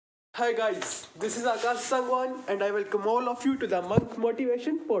Hi guys, this is Akash Sangwan and I welcome all of you to the Monk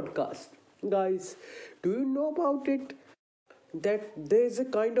Motivation Podcast. Guys, do you know about it that there is a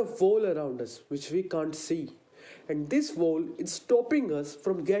kind of wall around us which we can't see, and this wall is stopping us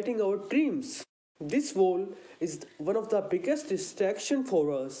from getting our dreams. This wall is one of the biggest distraction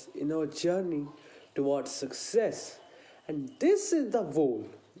for us in our journey towards success. And this is the wall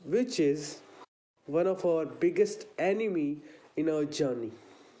which is one of our biggest enemy in our journey.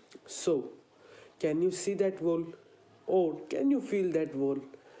 So, can you see that wall? Or can you feel that wall?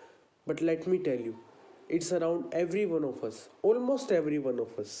 But let me tell you, it's around every one of us, almost every one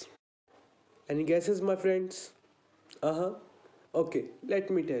of us. Any guesses, my friends? Uh huh. Okay, let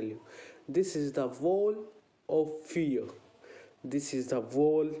me tell you. This is the wall of fear. This is the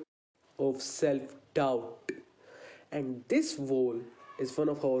wall of self doubt. And this wall is one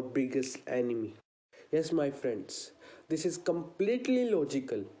of our biggest enemy. Yes, my friends, this is completely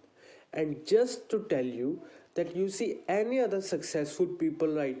logical. And just to tell you that you see any other successful people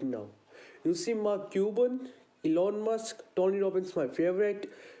right now, you see Mark Cuban, Elon Musk, Tony Robbins, my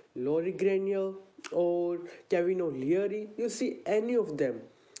favorite, Lori Grenier, or Kevin O'Leary, you see any of them.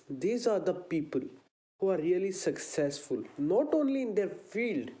 These are the people who are really successful, not only in their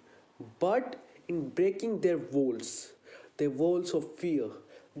field, but in breaking their walls of fear.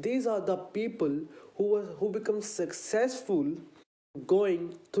 These are the people who become successful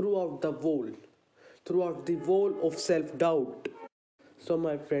going throughout the wall of self doubt. So,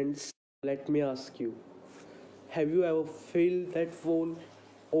 my friends, let me ask you, have you ever felt that wall,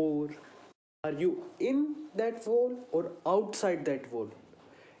 or are you in that wall or outside that wall?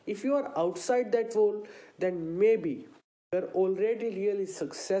 If you are outside that wall, then maybe you are already really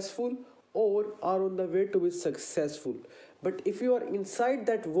successful or are on the way to be successful. But if you are inside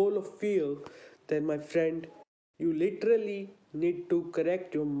that wall of fear, then my friend, you literally need to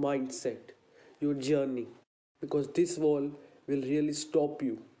correct your mindset, your journey, because this wall will really stop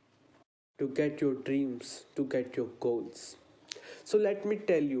you to get your dreams, to get your goals. So let me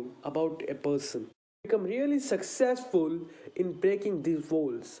tell you about a person become really successful in breaking these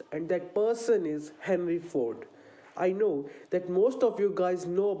walls, and that person is Henry Ford. I know that most of you guys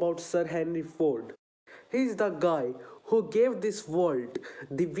know about Sir Henry Ford. He is the guy who gave this world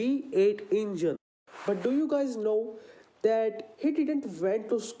the V8 engine. But do you guys know that he didn't went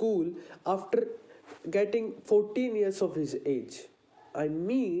to school after getting 14 years of his age? I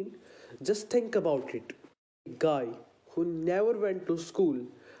mean, just think about it. A guy who never went to school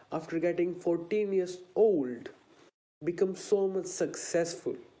after getting 14 years old become so much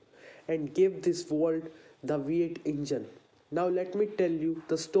successful and gave this world the V8 engine. Now let me tell you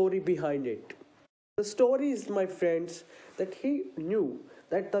the story behind it. The story is, my friends, that he knew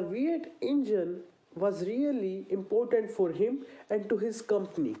that the V8 engine was really important for him and to his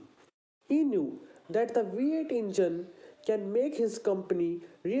company. He knew that the V8 engine can make his company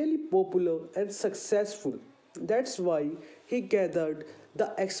really popular and successful. That's why he gathered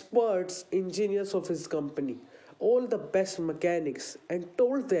the experts, engineers of his company, all the best mechanics, and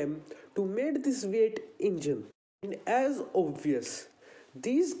told them to make this V8 engine. And as obvious,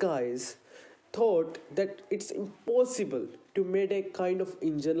 these guys thought that it's impossible to make a kind of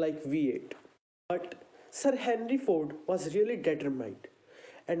engine like V8. But Sir Henry Ford was really determined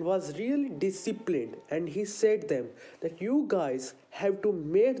and was really disciplined, and he said them that you guys have to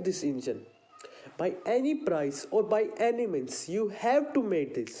make this engine by any price or by any means. You have to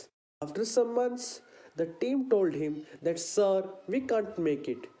make this. After some months, the team told him that, sir, we can't make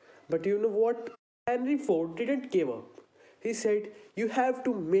it. But you know what? Henry Ford didn't give up. He said, you have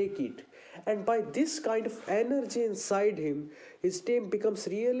to make it. And by this kind of energy inside him, his team becomes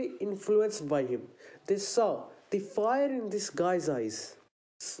really influenced by him. They saw the fire in this guy's eyes,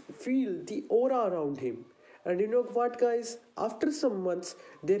 feel the aura around him. And you know what, guys? After some months,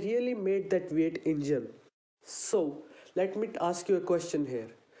 they really made that V8 engine. So, let me ask you a question here.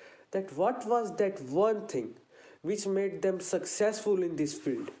 That what was that one thing which made them successful in this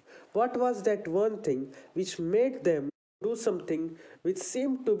field? What was that one thing which made them do something which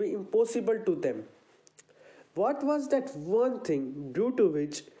seemed to be impossible to them? What was that one thing due to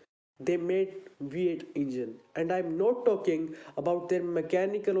which they made V8 engine? And I'm not talking about their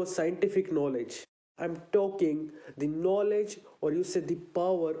mechanical or scientific knowledge. I'm talking the knowledge, or you say the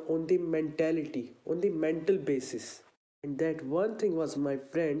power, on the mentality, on the mental basis. And that one thing was, my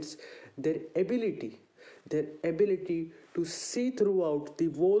friends, their ability to see throughout the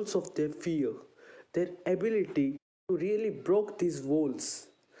walls of their fear, their ability to really broke these walls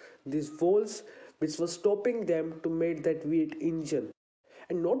which was stopping them to make that V8 engine.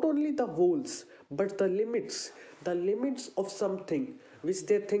 And not only the walls, but the limits of something which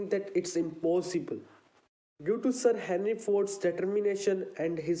they think that it's impossible. Due to Sir Henry Ford's determination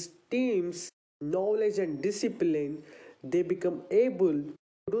and his team's knowledge and discipline, they become able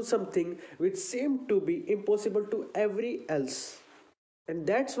to do something which seemed to be impossible to every else. And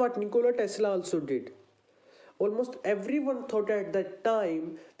that's what Nikola Tesla also did. Almost everyone thought at that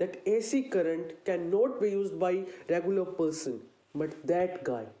time that AC current cannot be used by regular person. But that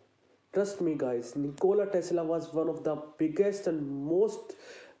guy, trust me guys, Nikola Tesla was one of the biggest and most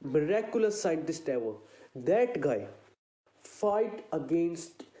miraculous scientists ever. That guy fight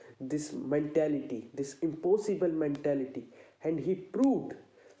against this mentality, this impossible mentality, and he proved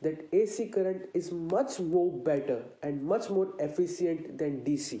that AC current is much more better and much more efficient than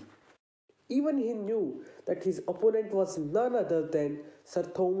DC. Even he knew that his opponent was none other than Sir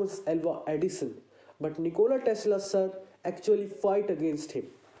Thomas Alva Edison, but Nikola Tesla sir actually fight against him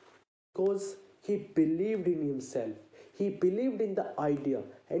because he believed in himself. He believed in the idea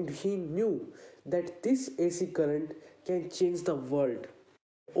and he knew that this AC current can change the world.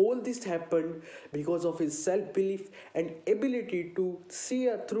 All this happened because of his self belief and ability to see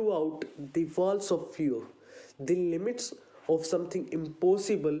throughout the walls of fear, the limits of something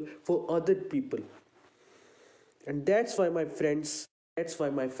impossible for other people. And that's why, my friends,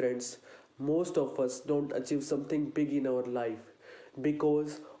 most of us don't achieve something big in our life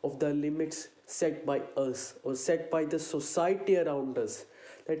because of the limits set by us or set by the society around us.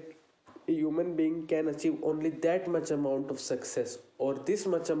 That a human being can achieve only that much amount of success or this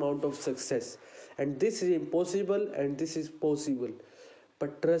much amount of success, and this is impossible and this is possible.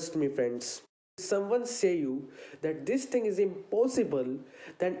 But trust me, friends, if someone say you that this thing is impossible,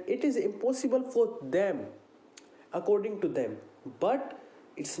 then it is impossible for them, according to them, but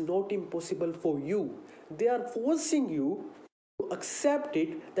it's not impossible for you. They are forcing you to accept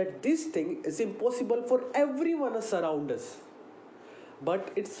it that this thing is impossible for everyone else around us,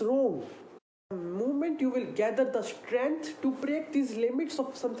 but it's wrong. The moment you will gather the strength to break these limits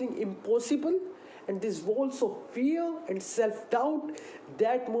of something impossible and these walls of fear and self-doubt,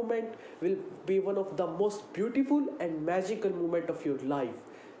 that moment will be one of the most beautiful and magical moment of your life.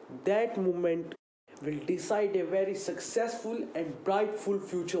 That moment will decide a very successful and brightful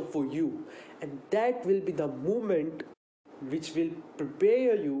future for you, and that will be the moment which will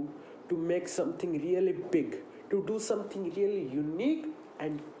prepare you to make something really big, to do something really unique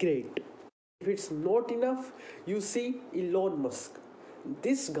and great. If it's not enough, you see Elon Musk.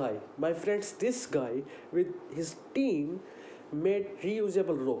 This guy, my friends, this guy with his team made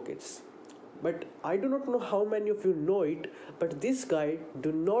reusable rockets. But I do not know how many of you know it, but this guy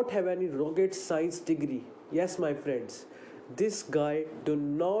do not have any rocket science degree. Yes, my friends, this guy do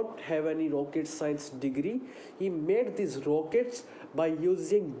not have any rocket science degree. He made these rockets by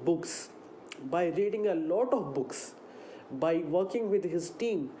using books, by reading a lot of books, by working with his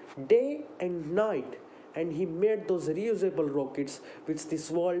team day and night, and he made those reusable rockets which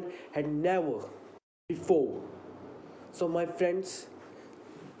this world had never before. So my friends,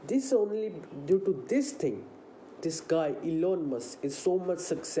 this only due to this thing, this guy Elon Musk is so much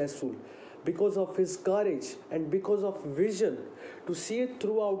successful because of his courage and because of vision to see it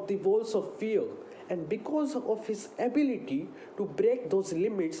throughout the walls of fear, and because of his ability to break those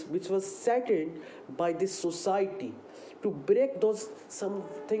limits which was set in by this society, to break those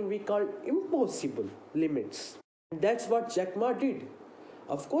something we call impossible limits. And that's what Jack Ma did.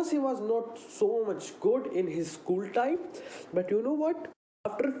 Of course, he was not so much good in his school time, but you know what?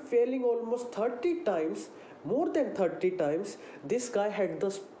 After failing almost 30 times, more than 30 times, this guy had the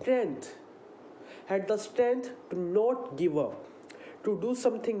strength to not give up, to do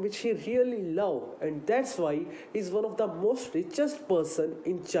something which he really loved, and that's why he's one of the most richest person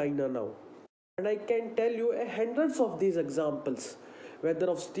in China now. And I can tell you hundreds of these examples, whether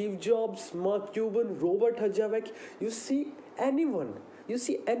of Steve Jobs, Mark Cuban, Robert Herjavec. You see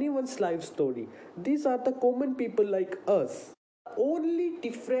anyone's life story. These are the common people like us. The only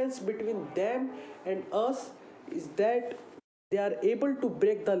difference between them and us is that they are able to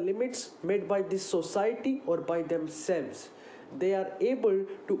break the limits made by this society or by themselves. They are able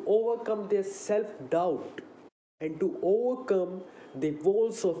to overcome their self doubt and to overcome the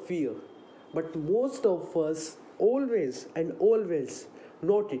walls of fear. But most of us always and always,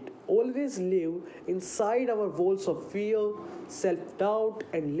 note it, always live inside our walls of fear, self doubt,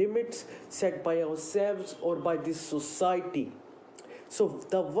 and limits set by ourselves or by this society. So,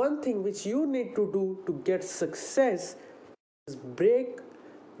 the one thing which you need to do to get success is break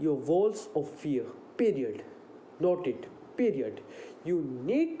your walls of fear. Period. Note it. Period. You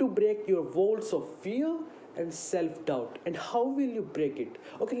need to break your walls of fear and self doubt. And how will you break it?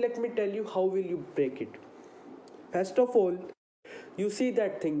 Okay, let me tell you how will you break it. First of all, You see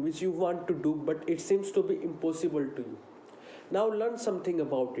that thing which you want to do, but it seems to be impossible to you. Now learn something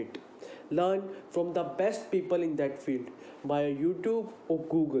about it. Learn from the best people in that field via YouTube or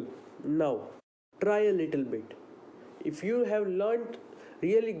Google. Now try a little bit. If you have learned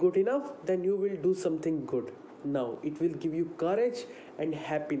really good enough, then you will do something good. Now it will give you courage and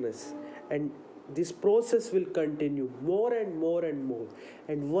happiness, and this process will continue more and more and more,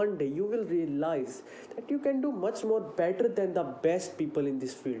 and one day you will realize that you can do much more better than the best people in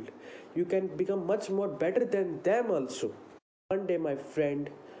this field. You can become much more better than them also. One day, my friend,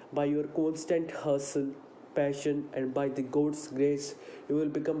 by your constant hustle, passion, and by the God's grace, you will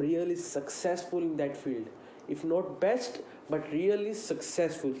become really successful in that field. If not best, but really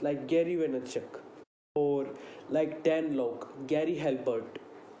successful, like Gary Vaynerchuk or like Dan Lok, Gary Halbert.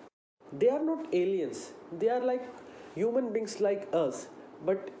 They are not aliens, they are like human beings like us.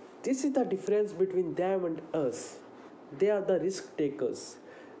 But this is the difference between them and us. They are the risk takers,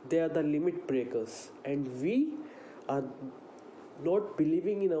 they are the limit breakers, and we are not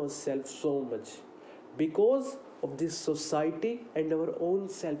believing in ourselves so much because of this society and our own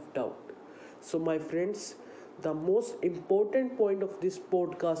self doubt. So, my friends, the most important point of this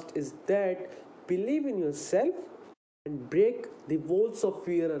podcast is that believe in yourself and break the walls of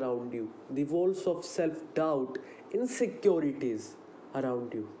fear around you, the walls of self doubt, insecurities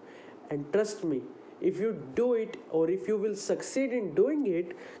around you. And trust me, if you do it or if you will succeed in doing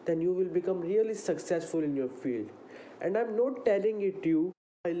it, then you will become really successful in your field. And I'm not telling it to you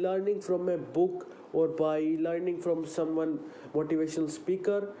by learning from a book or by learning from someone motivational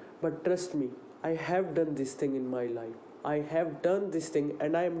speaker, but trust me, I have done this thing in my life. I have done this thing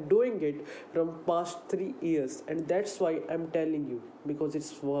and I am doing it from past 3 years, and that's why I'm telling you, because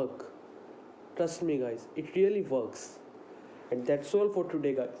it's work. Trust me guys, it really works. And that's all for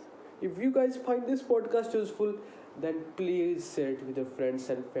today guys. If you guys find this podcast useful, then please share it with your friends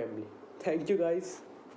and family. Thank you guys.